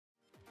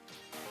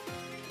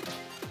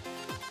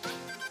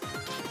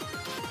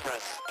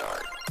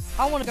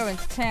I want to go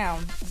into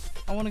town.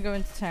 I want to go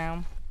into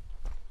town.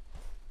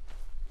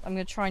 I'm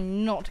going to try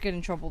not to get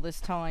in trouble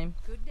this time.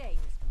 Good day,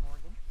 Mr.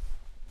 Morgan.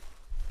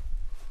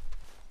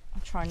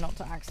 I'll try not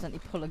to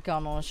accidentally pull a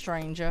gun on a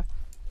stranger.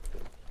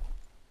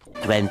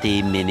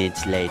 20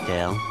 minutes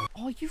later.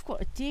 Oh, you've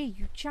got a deer,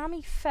 you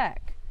jammy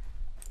feck.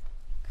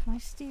 Can I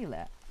steal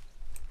it?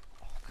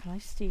 Oh, can I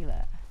steal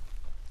it?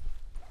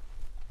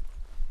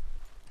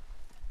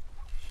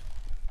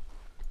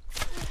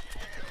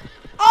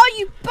 Oh,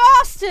 you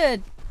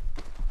bastard!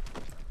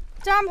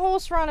 Damn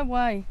horse ran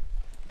away.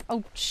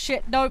 Oh,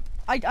 shit, nope.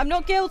 I'm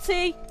not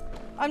guilty.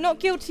 I'm not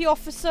guilty,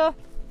 officer.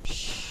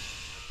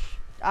 Shh.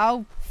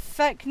 Oh,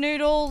 feck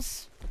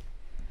noodles.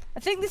 I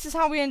think this is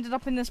how we ended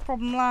up in this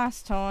problem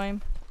last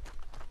time.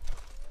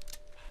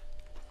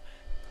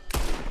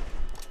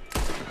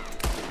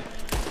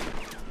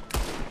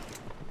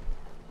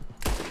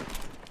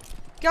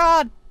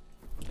 God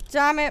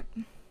damn it.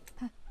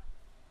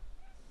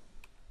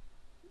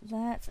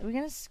 Are we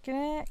gonna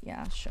scare?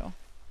 Yeah, sure.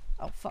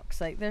 Oh, fuck's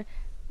sake.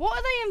 What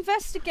are they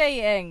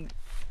investigating?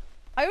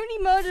 I only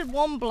murdered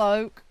one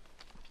bloke.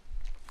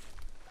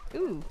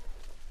 Ooh.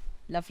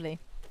 Lovely.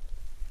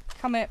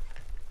 Come here.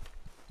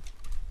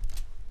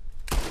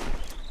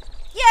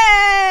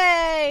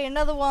 Yay!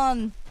 Another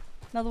one.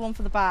 Another one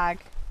for the bag.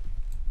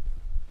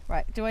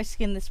 Right, do I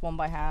skin this one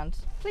by hand?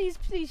 Please,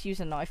 please use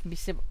a knife and be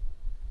civil.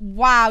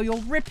 Wow, you're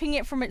ripping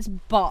it from its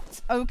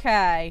butt.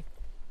 Okay.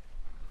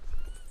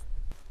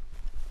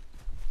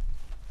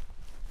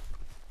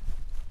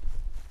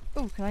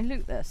 Ooh, can I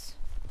loot this?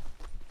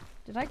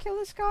 Did I kill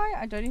this guy?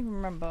 I don't even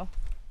remember.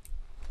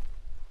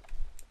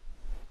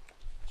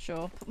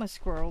 Sure, put my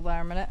squirrel there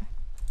a minute.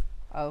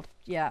 Oh,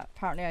 yeah,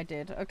 apparently I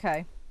did.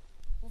 Okay.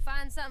 We'll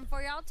find something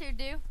for y'all to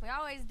do. We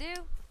always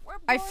do.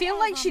 I feel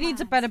like she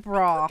needs a better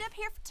bra. Up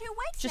here for 2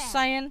 weeks Just now.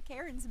 saying.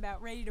 Karen's about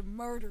ready to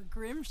murder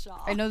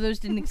Grimshaw. I know those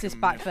didn't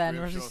exist back then,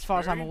 or as far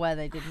as I'm aware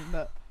they didn't,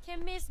 but...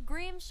 Can Miss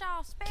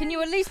Grimshaw spare Can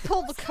you at least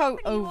pull the coat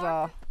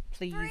over,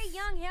 please? 3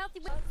 young, healthy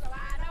women. So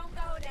I don't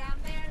go down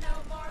there no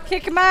more.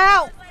 Kick him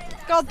out!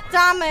 God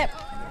damn it!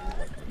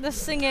 The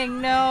singing,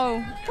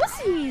 no.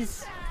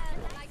 Pussies!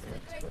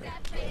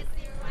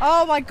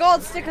 Oh my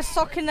god, stick a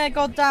sock in their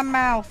goddamn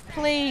mouth,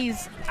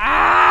 please.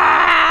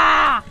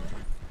 Ah!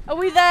 Are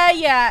we there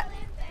yet?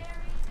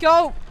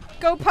 Go!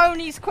 Go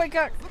ponies,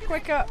 quicker,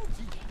 quicker,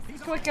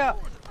 quicker.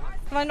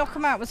 Can I knock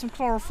him out with some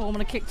chloroform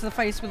and a kick to the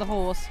face with a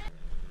horse?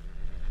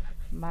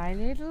 My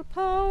little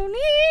pony,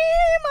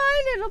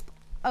 my little...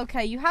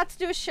 Okay, you had to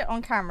do a shit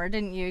on camera,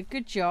 didn't you?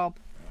 Good job.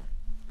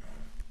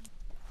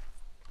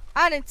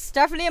 And it's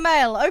definitely a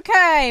male.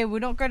 Okay, we're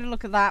not going to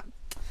look at that.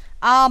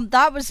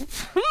 That was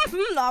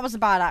that was a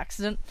bad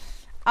accident.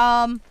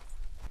 Don't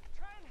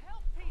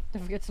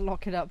forget to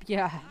lock it up.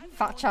 Yeah,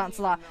 fat chance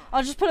of that.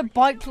 I'll just put a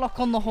bike lock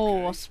on the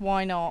horse.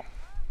 Why not?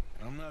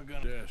 I'm not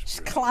gonna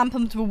Just clamp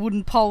him to a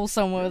wooden pole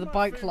somewhere with a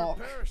bike lock.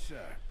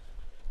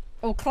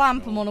 Or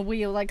clamp them on a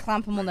wheel, like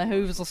clamp them on their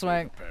hooves or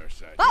something.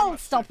 That'll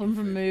stop them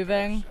from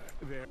moving.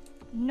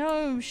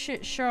 No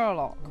shit,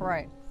 Sherlock.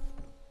 Right.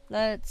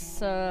 Let's,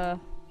 yeah,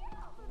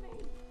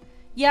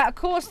 of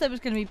course there was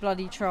going to be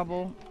bloody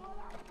trouble.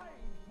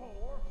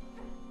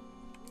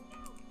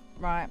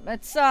 Right,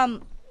 let's,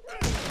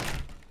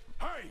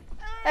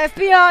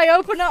 FBI,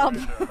 open up!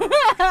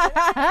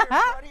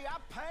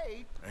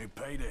 Ain't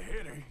paid a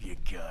hitter, you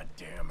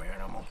goddamn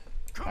animal.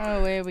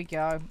 Oh, here we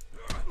go.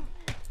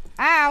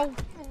 Ow!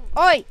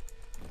 Oi!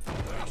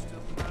 What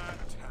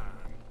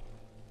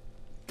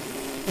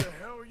the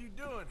hell are you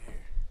doing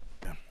here?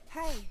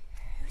 Hey,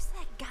 who's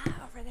that guy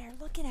over there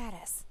looking at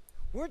us?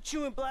 Weren't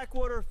you in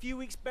Blackwater a few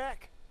weeks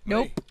back?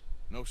 Nope. Me?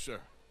 No, sir.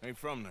 Ain't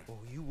from there.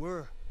 Oh, you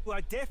were. Well,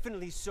 I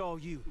definitely saw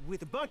you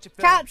with a bunch of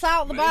Cat's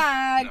fellas. out the Me?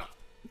 bag! No.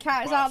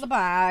 Cat is out of the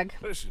bag.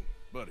 Listen,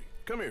 buddy,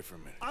 come here for a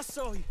minute. I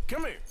saw you.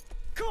 Come here.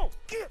 Come on,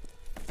 get.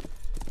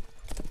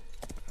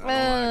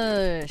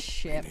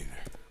 Shit.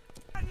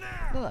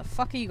 Neither. Where the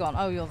fuck are you gone?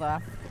 Oh, you're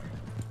there.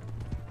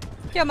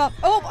 Come up.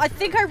 Oh, I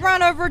think I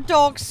ran over a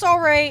dog.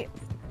 Sorry.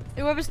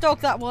 Whoever's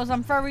dog that was,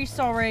 I'm very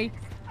sorry.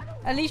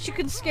 At least you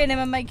can skin him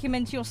and make him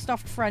into your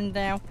stuffed friend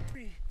now.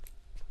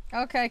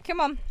 Okay, come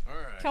on. All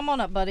right. Come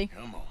on up, buddy.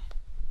 Come on.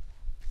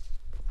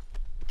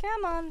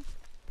 Come on.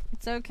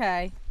 It's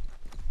okay.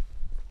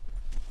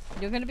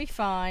 You're gonna be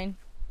fine.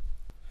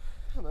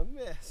 I'm a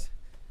mess.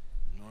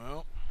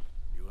 Well,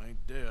 you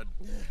ain't dead.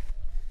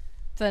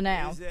 For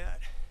now. What is that?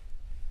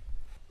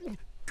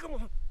 Come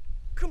on.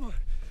 Come on.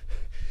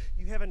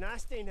 You have a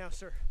nice day now,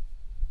 sir.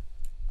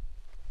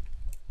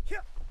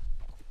 Yeah.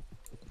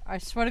 I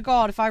swear to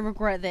God, if I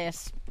regret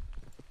this,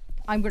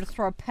 I'm gonna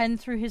throw a pen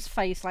through his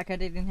face like I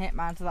did in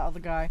Hitman to that other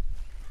guy.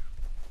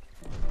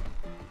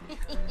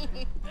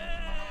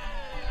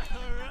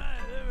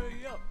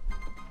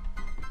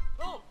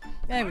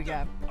 There we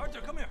go. Arthur,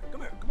 come here.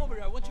 Come here. Come over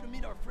here. I want you to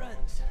meet our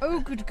friends. Oh,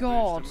 good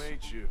God. Nice to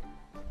meet you.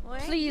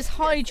 Please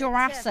hide your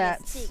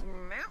assets.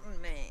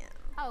 Mountain man.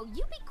 Oh,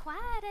 you be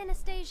quiet,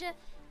 Anastasia.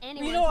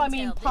 Anyone You know what I can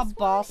mean, tell pub this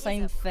bar, one is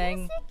same a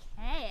thing. pussy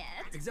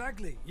cat.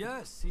 Exactly.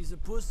 Yes, he's a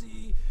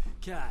pussy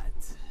cat.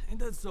 Ain't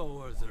that so,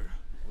 Arthur?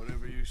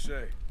 Whatever you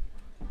say.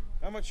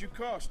 How much you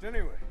cost,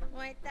 anyway?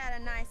 Well, ain't that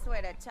a nice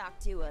way to talk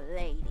to a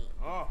lady?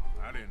 Oh,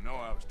 I didn't know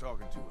I was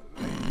talking to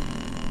a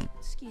lady.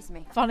 Excuse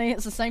me. Funny,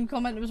 it's the same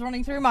comment that was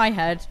running through my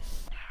head.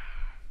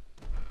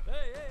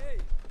 Hey!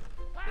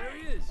 There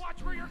he is.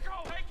 Watch where you're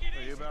going. Take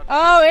it easy.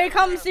 Oh, here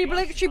comes the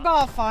obligatory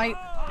bar fight.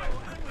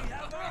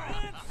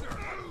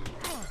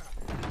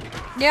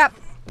 Yep.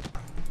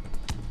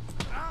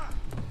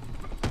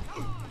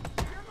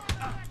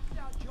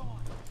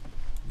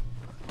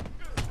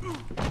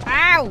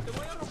 Ow!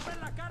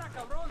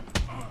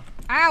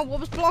 Ow, what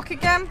was block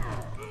again?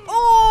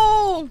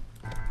 Oh!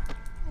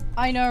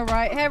 I know,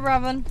 right? Hey,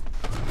 Raven.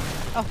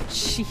 Oh,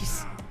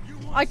 jeez.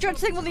 I dread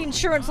to think what the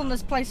insurance on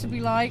this place would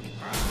be like.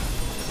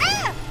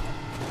 Ah!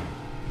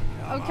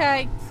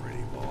 Okay.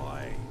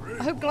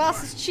 I hope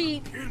glass is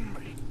cheap.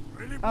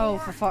 Oh,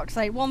 for fuck's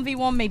sake.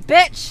 1v1 me.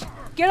 Bitch!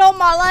 Get on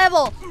my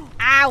level!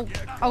 Ow!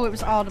 Oh, it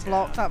was R to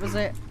block. That was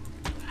it.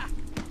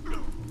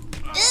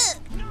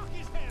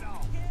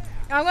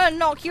 I'm gonna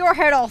knock your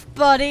head off,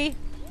 buddy.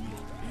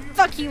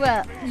 Fuck you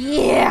up.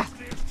 Yeah!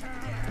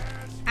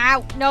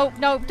 Ow. No,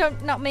 no,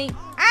 don't, not me.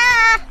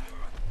 Ah!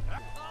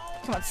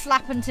 Come on,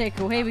 slap and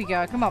tickle. Here we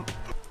go. Come on.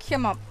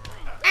 Come on.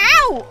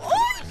 Ow!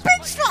 Oh, you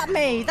bitch slapped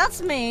me.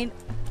 That's mean.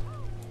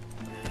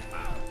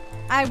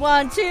 I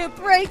want to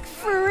break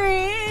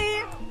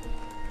free.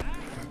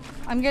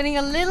 I'm getting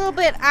a little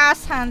bit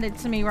ass handed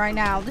to me right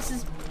now. This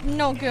is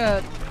no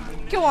good.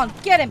 Come on,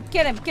 get him,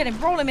 get him, get him.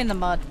 Roll him in the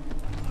mud.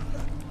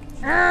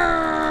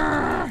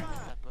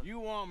 You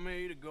want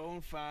me to go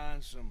and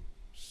find some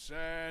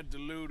sad,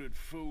 deluded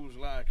fools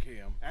like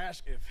him,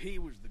 ask if he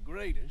was the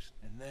greatest,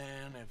 and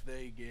then if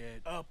they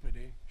get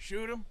uppity,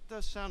 shoot him?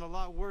 Does sound a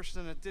lot worse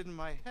than it did in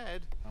my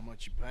head. How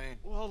much you paying?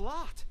 Well, a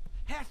lot.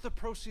 Half the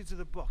proceeds of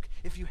the book,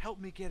 if you help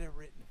me get it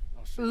written.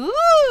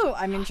 Ooh,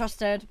 I'm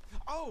interested.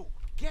 Oh,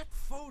 get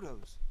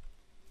photos.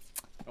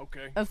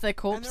 Okay. Of their And there are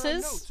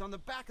corpses? notes on the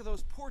back of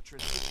those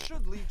portraits that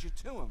should lead you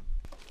to them.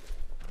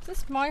 Is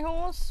this my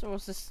horse, or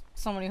is this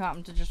someone who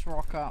happened to just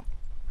rock up?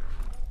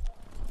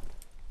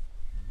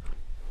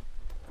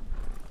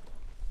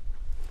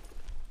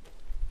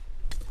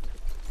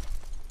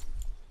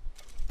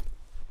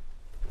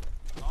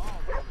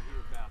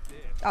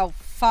 Oh,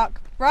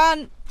 fuck.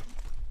 Run!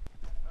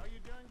 How you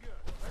doing good?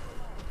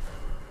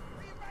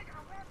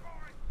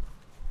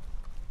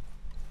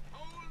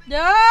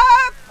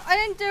 Nope! I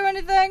didn't do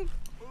anything.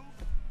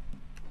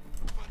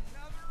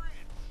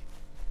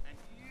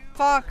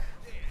 Fuck.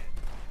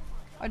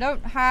 I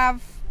don't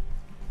have...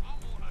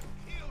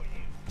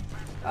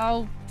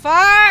 Oh,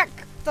 fuck!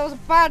 That was a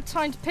bad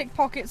time to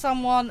pickpocket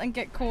someone and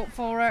get caught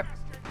for it.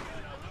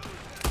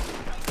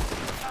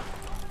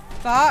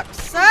 Fuck's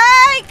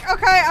sake!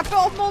 Okay, I bit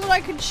off more than I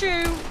can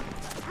chew.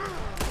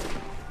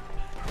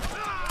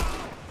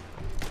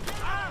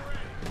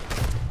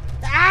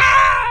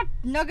 Ah!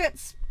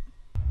 Nuggets.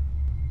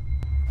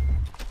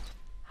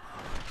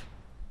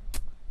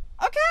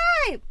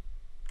 Okay!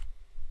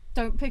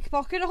 Don't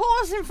pickpocket a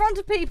horse in front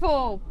of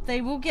people.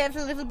 They will get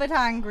a little bit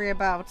angry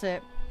about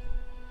it.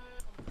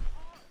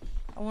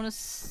 I want to...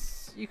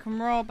 You can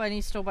rob any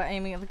store by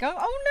aiming at the gun.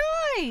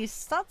 Oh,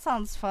 nice! That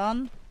sounds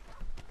fun.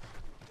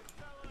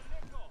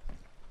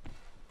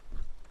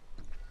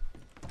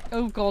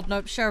 Oh god,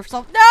 nope, sheriff's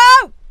off.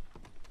 No!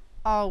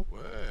 Oh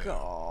Well,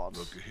 god.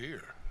 Looky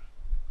here.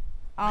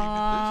 Maybe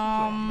this is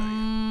our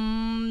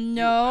man. You a bounty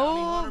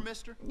No. hunter,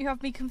 mister? You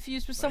have me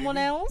confused with someone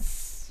Maybe.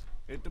 else?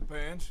 It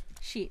depends.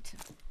 Shit.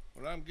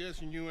 Well, I'm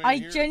guessing you ain't I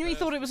here to genuinely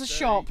pass thought it was a the day,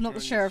 shop, not the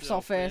turn sheriff's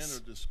yourself in, office.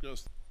 or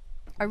discuss-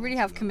 I really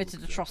have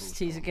committed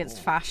atrocities against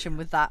fashion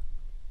with that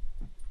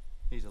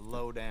He's a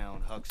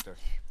low-down huckster.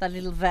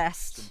 little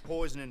vest. Been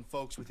poisoning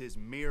folks with his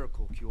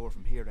miracle cure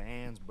from here to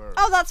Annsburg.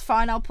 Oh, that's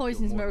fine. I'll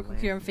poison his Kill more miracle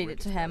land cure and than feed it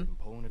Ricketts to rather him. than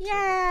pulling a trigger.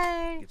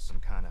 Yay! Get some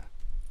kind of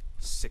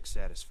sick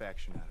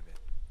satisfaction out of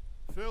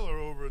it. Fella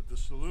over at the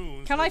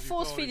saloon. Can I says he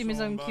force thought feed he him his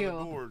saw own by the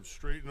cure? board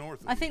straight north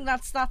of I think here.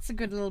 that's a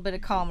good little bit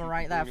of karma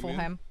right there for Bring him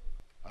in. him.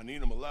 I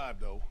need him alive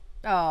though.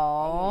 I want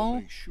Oh,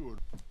 to make sure.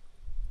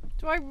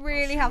 do I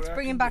really see have what to I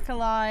bring can him back do.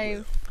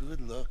 alive? Well,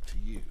 good luck to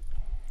you.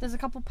 There's a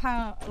couple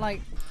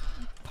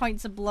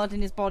pints of blood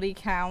in his body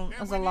count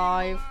as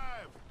alive.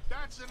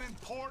 That's an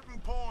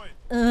important point.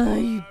 Ugh,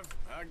 you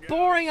I got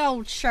boring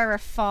old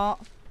sheriff fart.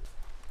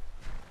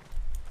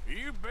 it.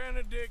 You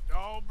Benedict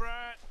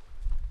Albright?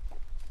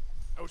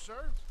 Oh,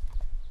 sir?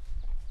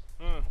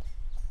 Huh.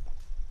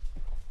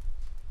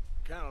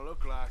 Kinda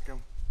look like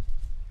him.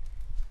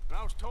 And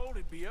I was told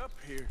he'd be up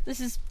here. This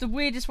is the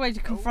weirdest way to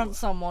confront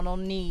someone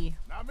on knee.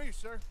 Not me,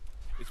 sir.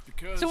 It's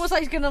because It's almost like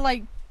he's gonna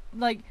like,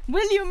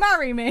 will you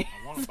marry me?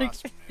 I want It's to buy like,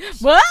 some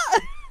meds.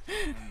 what?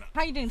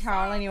 How you doing,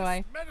 Carol,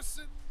 anyway?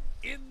 Medicine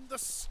in the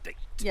state.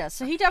 Yeah,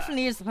 so he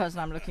definitely is the person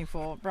I'm looking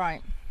for.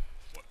 Right.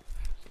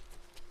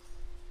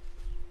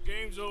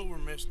 Game's over,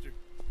 mister.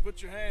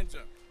 Put your hands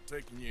up. I'm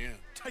taking you in.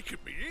 Taking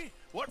me in?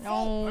 What for?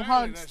 Oh, Apparently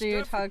hugs, that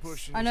dude, stuff you're hugs.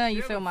 pushing I is know you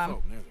killing feel, man.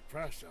 folk. There's a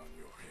price on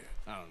your head.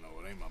 I don't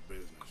know. It ain't my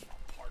business.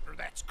 Partner,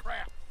 that's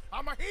crap.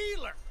 I'm a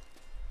healer.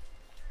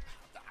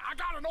 I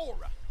got an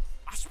aura.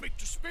 I speak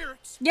to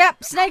spirits.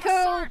 Yep, Snake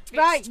Oil.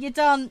 Right, you're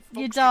done.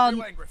 You're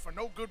done. Angry for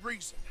no good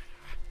reason.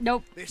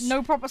 Nope,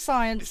 no proper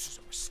science. This is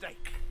a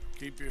mistake.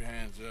 Keep your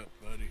hands up,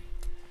 buddy.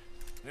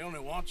 They only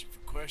want you for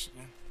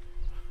questioning.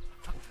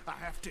 I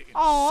have to.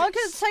 Oh, I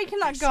could have taken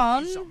that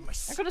gun.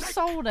 I could have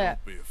sold it.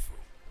 Don't be a fool.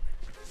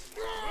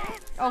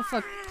 Oh,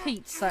 for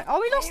Pete's sake.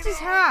 Oh, he lost his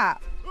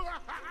hat.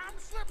 I'm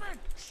slipping.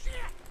 Shit.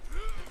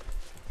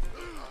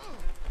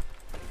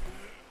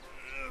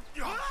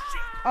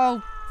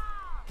 Oh.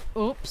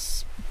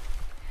 Oops.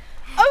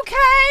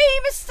 Okay,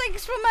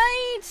 mistakes were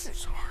made.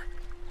 Sorry.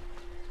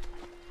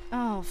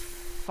 Oh,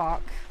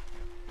 fuck.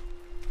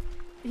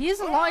 He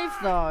is alive,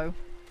 though.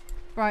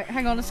 Right,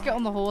 hang on. Let's get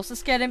on the horse.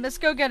 Let's get him. Let's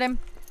go get him.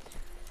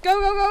 Go,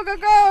 go, go, go,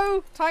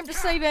 go. Time to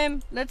save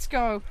him. Let's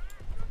go.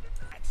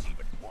 That's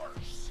even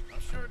worse.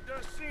 I'm sure it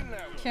does seem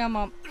that way. Come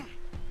on.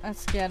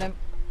 Let's get him.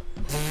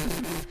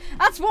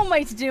 That's one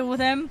way to deal with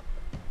him.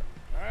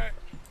 Alright.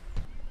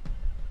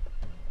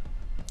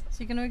 Is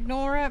he going to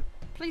ignore it?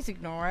 Please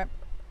ignore it.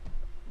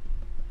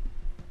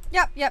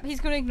 Yep, yep. He's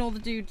going to ignore the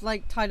dude,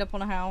 like, tied up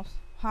on a house.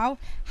 How?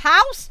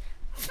 House?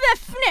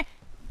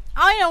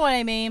 I know what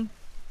I mean.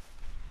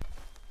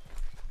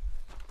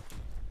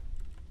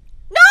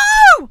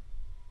 No!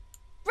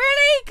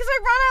 Really? Because I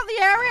ran out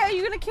the area? Are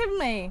you going to kill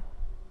me?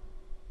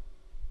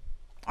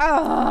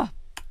 Ugh.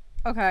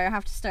 Okay, I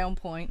have to stay on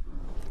point.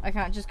 I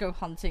can't just go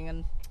hunting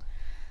and...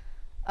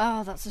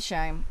 Oh, that's a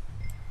shame.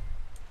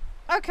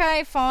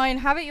 Okay, fine.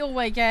 Have it your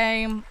way,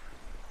 game.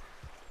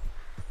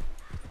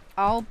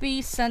 I'll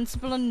be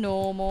sensible and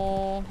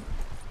normal.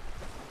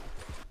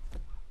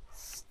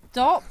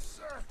 Stop.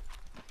 Sir,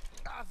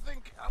 I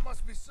think I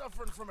must be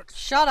suffering from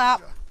Shut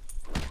up.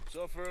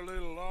 Suffer a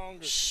little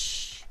longer.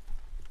 Shh.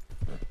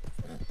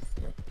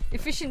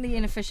 Efficiently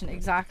inefficient,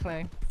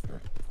 exactly.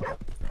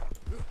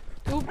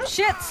 Oh,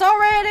 shit.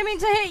 Sorry, I didn't mean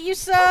to hit you,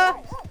 sir.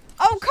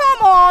 Oh,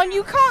 come on.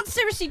 You can't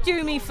seriously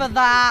do me for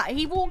that.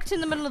 He walked in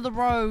the middle of the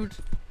road.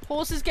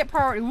 Horses get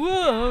priority.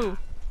 Whoa.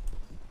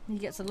 He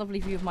gets a lovely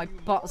view of my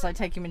butt as I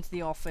take him into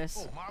the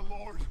office. Oh, my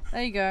lord.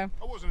 There you go.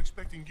 I wasn't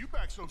expecting you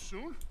back so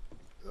soon.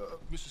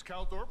 Mrs.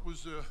 Calthorpe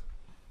was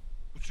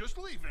just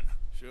leaving.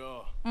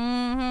 Sure.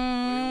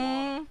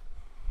 Mm-hmm.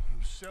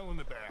 Selling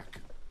the back.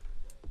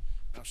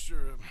 I'm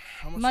sure.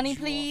 How much Money, did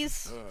you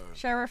please. offer?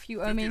 Sheriff,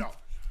 you owe me.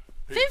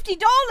 $50.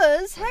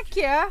 $50? Heck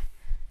yeah.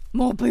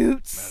 More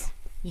boots.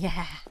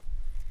 Yeah.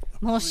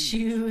 More Please,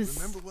 shoes.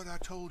 Remember what I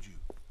told you.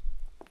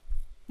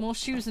 More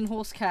shoes and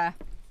horse care.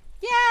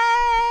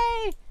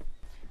 Yay!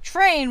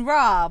 Train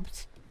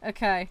robbed.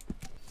 Okay.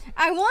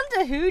 I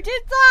wonder who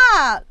did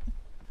that.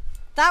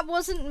 That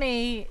wasn't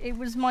me. It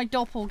was my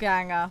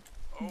doppelganger.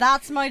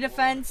 That's my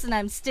defense, and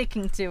I'm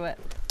sticking to it.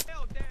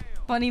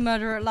 Bunny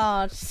murder at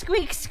large.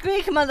 Squeak,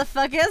 squeak,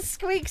 motherfuckers.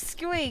 Squeak,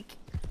 squeak.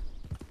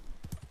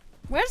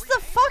 Where's the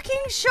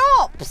fucking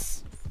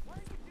shops?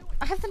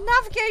 I have the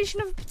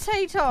navigation of a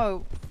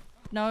potato.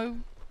 No.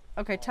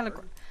 Okay,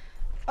 telegram.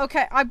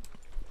 Okay, I'm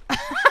a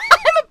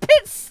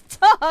bit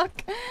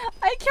stuck.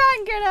 I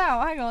can't get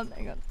out. Hang on,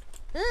 hang on.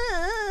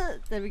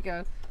 There we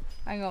go.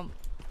 Hang on.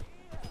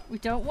 We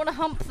don't want to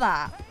hump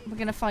that. We're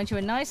going to find you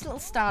a nice little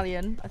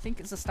stallion. I think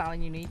it's a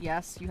stallion you need.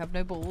 Yes, you have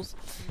no balls.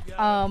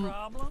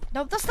 No,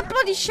 that's the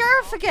bloody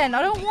sheriff again.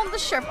 I don't want the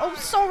sheriff. Oh,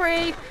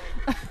 sorry.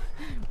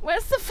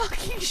 Where's the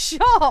fucking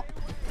shop?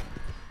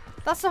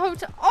 That's the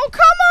hotel. Oh,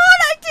 come on!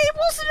 It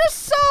wasn't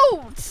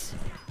assault!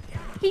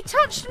 He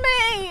touched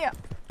me!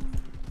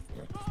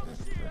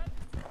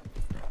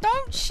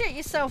 Don't shit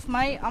yourself,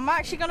 mate. I'm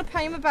actually going to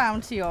pay him a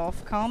bounty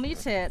off. Calm your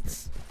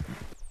tits.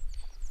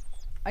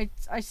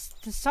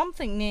 There's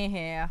something near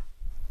here.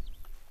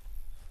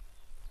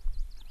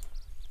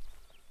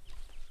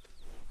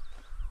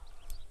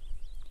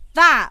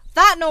 That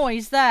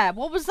noise there.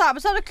 What was that?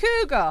 Was that a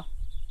cougar?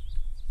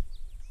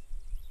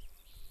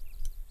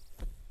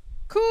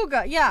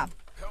 Cougar, yeah.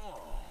 Come on.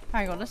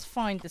 Hang on, let's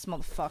find this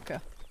motherfucker.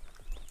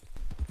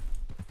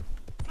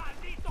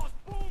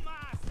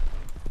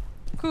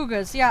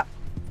 Cougars, yeah.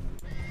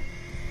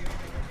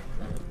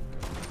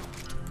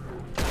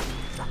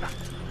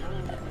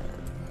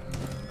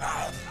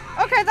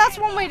 Okay, that's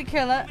one way to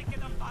kill it.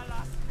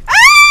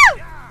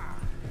 Ah!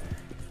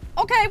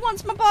 Okay,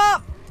 once my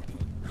butt.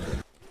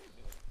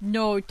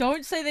 No,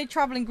 don't say they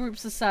travel in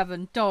groups of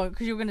 7. Don't,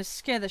 because you're going to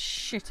scare the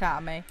shit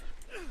out of me.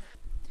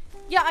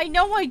 Yeah, I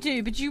know I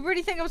do, but do you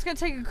really think I was going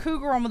to take a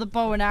cougar on with a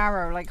bow and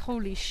arrow? Like,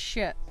 holy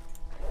shit.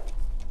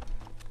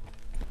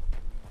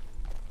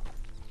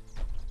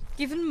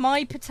 Given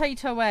my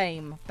potato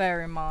aim,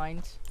 bear in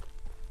mind.